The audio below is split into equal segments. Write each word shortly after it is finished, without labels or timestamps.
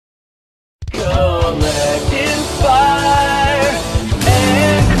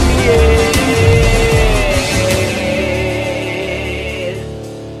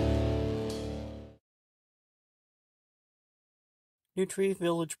New Tree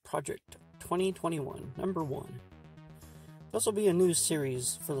Village Project 2021, number 1. This will be a new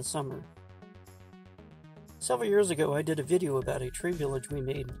series for the summer. Several years ago I did a video about a tree village we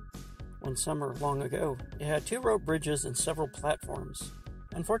made one summer long ago. It had 2 rope bridges and several platforms.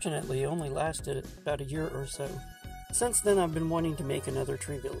 Unfortunately, it only lasted about a year or so. Since then, I've been wanting to make another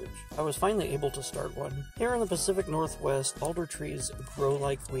tree village. I was finally able to start one. Here in the Pacific Northwest, alder trees grow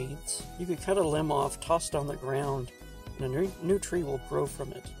like weeds. You could cut a limb off, toss it on the ground, and a new tree will grow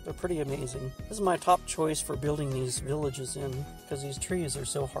from it. They're pretty amazing. This is my top choice for building these villages in, because these trees are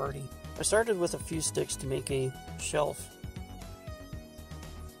so hardy. I started with a few sticks to make a shelf.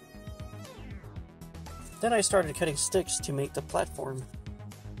 Then I started cutting sticks to make the platform.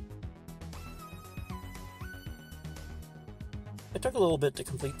 It took a little bit to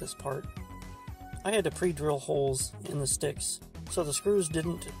complete this part. I had to pre-drill holes in the sticks so the screws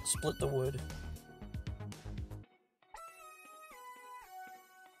didn't split the wood.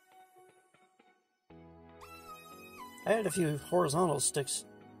 I added a few horizontal sticks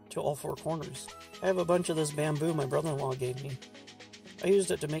to all 4 corners. I have a bunch of this bamboo my brother-in-law gave me. I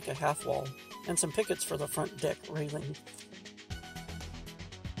used it to make a half wall and some pickets for the front deck railing.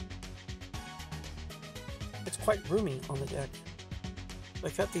 It's quite roomy on the deck. I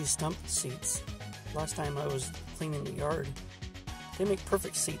cut these stump seats last time I was cleaning the yard. They make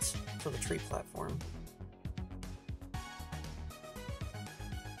perfect seats for the tree platform.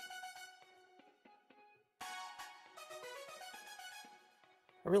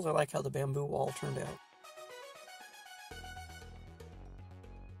 I really like how the bamboo wall turned out.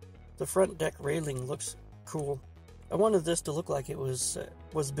 The front deck railing looks cool. I wanted this to look like it was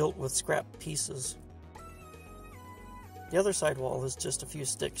built with scrap pieces. The other side wall is just a few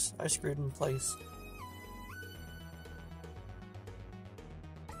sticks I screwed in place.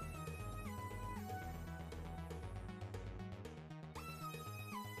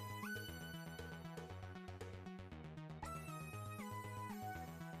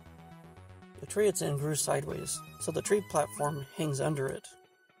 The tree it's in grew sideways, so the tree platform hangs under it.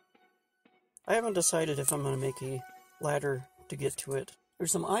 I haven't decided if I'm going to make a ladder to get to it.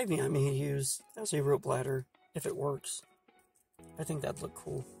 There's some ivy I may use as a rope ladder if it works. I think that'd look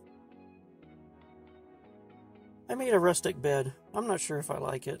cool. I made a rustic bed. I'm not sure if I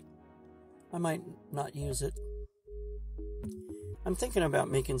like it. I might not use it. I'm thinking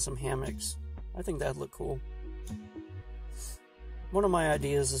about making some hammocks. I think that'd look cool. One of my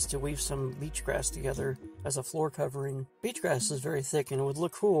ideas is to weave some beach grass together as a floor covering. Beach grass is very thick and it would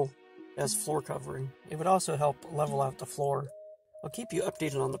look cool as floor covering. It would also help level out the floor. I'll keep you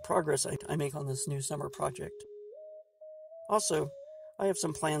updated on the progress I make on this new summer project. Also, I have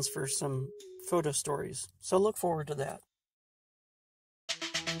some plans for some photo stories, so look forward to that.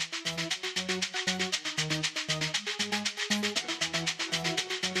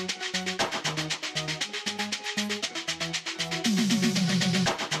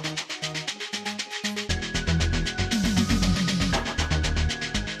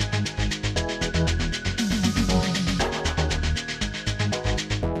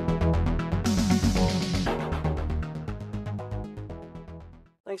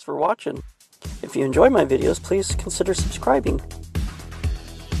 Thanks for watching. If you enjoy my videos, please consider subscribing.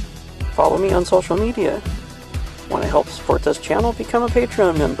 Follow me on social media. Want to help support this channel? Become a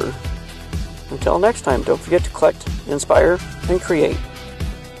Patreon member. Until next time, don't forget to collect, inspire, and create.